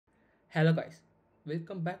Hello guys,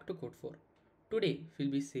 welcome back to Code 4. Today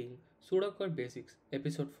we'll be seeing Pseudocode Basics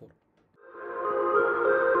episode 4.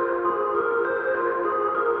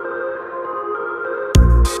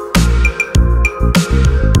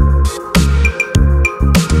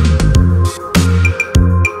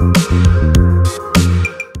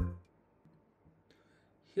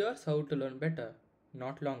 Here's how to learn better,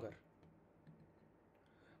 not longer.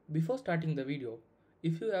 Before starting the video,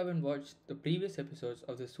 if you haven't watched the previous episodes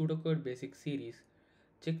of the Pseudocode Basics series,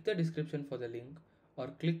 check the description for the link or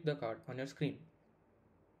click the card on your screen.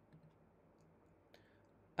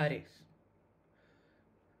 Arrays.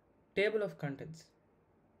 Table of contents.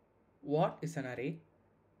 What is an array?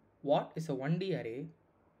 What is a 1D array?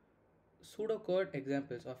 Pseudocode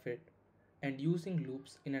examples of it and using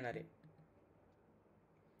loops in an array.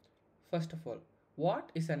 First of all, what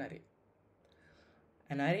is an array?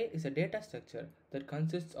 An array is a data structure that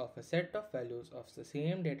consists of a set of values of the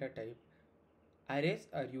same data type. Arrays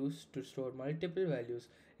are used to store multiple values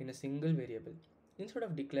in a single variable, instead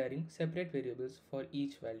of declaring separate variables for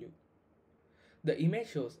each value. The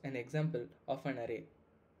image shows an example of an array.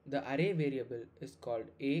 The array variable is called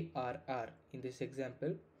ARR in this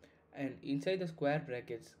example, and inside the square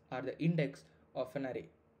brackets are the index of an array.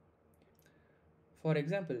 For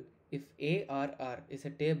example, if ARR is a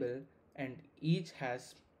table and each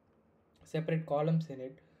has separate columns in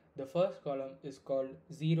it, the first column is called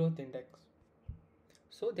 0th index.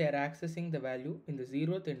 So they are accessing the value in the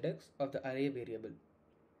 0th index of the array variable.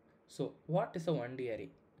 So what is a 1D array?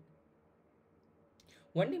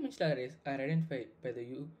 One-dimensional arrays are identified by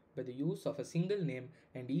the use of a single name,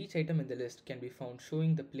 and each item in the list can be found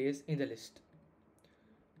showing the place in the list.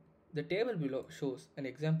 The table below shows an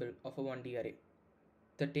example of a 1D array.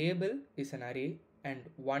 The table is an array and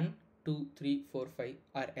 1, 2, 3, 4, 5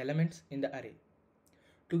 are elements in the array.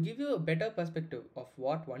 To give you a better perspective of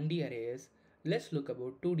what 1D array is, let's look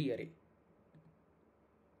about 2D array.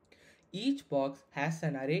 Each box has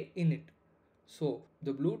an array in it. So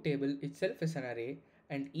the blue table itself is an array,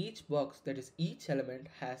 and each box, that is each element,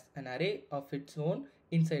 has an array of its own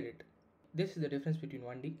inside it. This is the difference between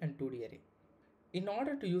 1D and 2D array. In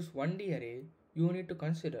order to use 1D array, you need to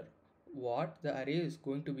consider what the array is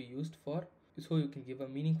going to be used for, so you can give a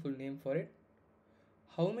meaningful name for it.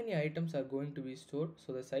 How many items are going to be stored,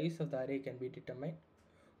 so the size of the array can be determined.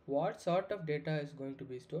 What sort of data is going to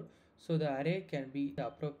be stored, so the array can be the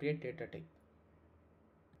appropriate data type.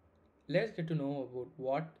 Let's get to know about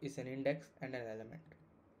what is an index and an element.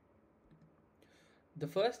 The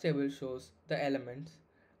first table shows the elements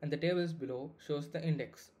and the tables below shows the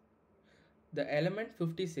index. The element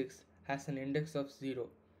 56 has an index of 0.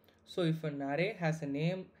 So if an array has a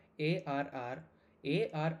name ARR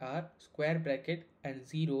square bracket and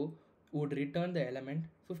 0 would return the element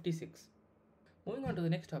 56. Moving on to the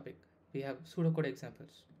next topic, we have pseudocode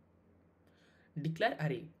examples. Declare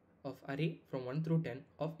array of array from 1 through 10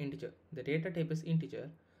 of integer. The data type is integer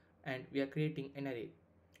and we are creating an array.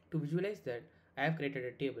 To visualize that, I have created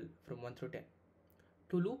a table from 1 through 10.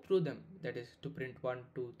 To loop through them, that is to print 1,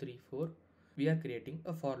 2, 3, 4, we are creating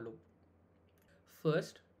a for loop.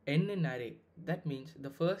 First, n in array, that means the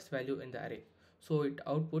first value in the array. So it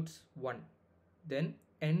outputs 1. Then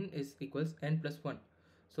n is equals n plus 1.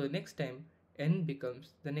 So next time n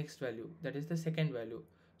becomes the next value, that is the second value.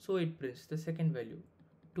 So it prints the second value,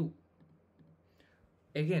 2.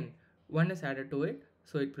 Again, 1 is added to it,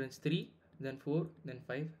 so it prints 3, then 4, then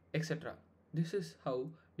 5, etc. This is how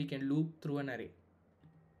we can loop through an array.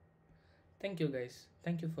 Thank you guys.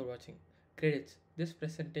 Thank you for watching. Credits. This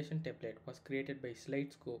presentation template was created by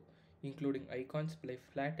SlidesGo, including icons by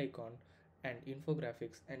Flat Icon and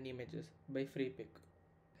infographics and images by FreePic.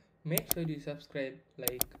 Make sure you subscribe,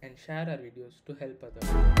 like and share our videos to help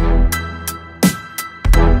others.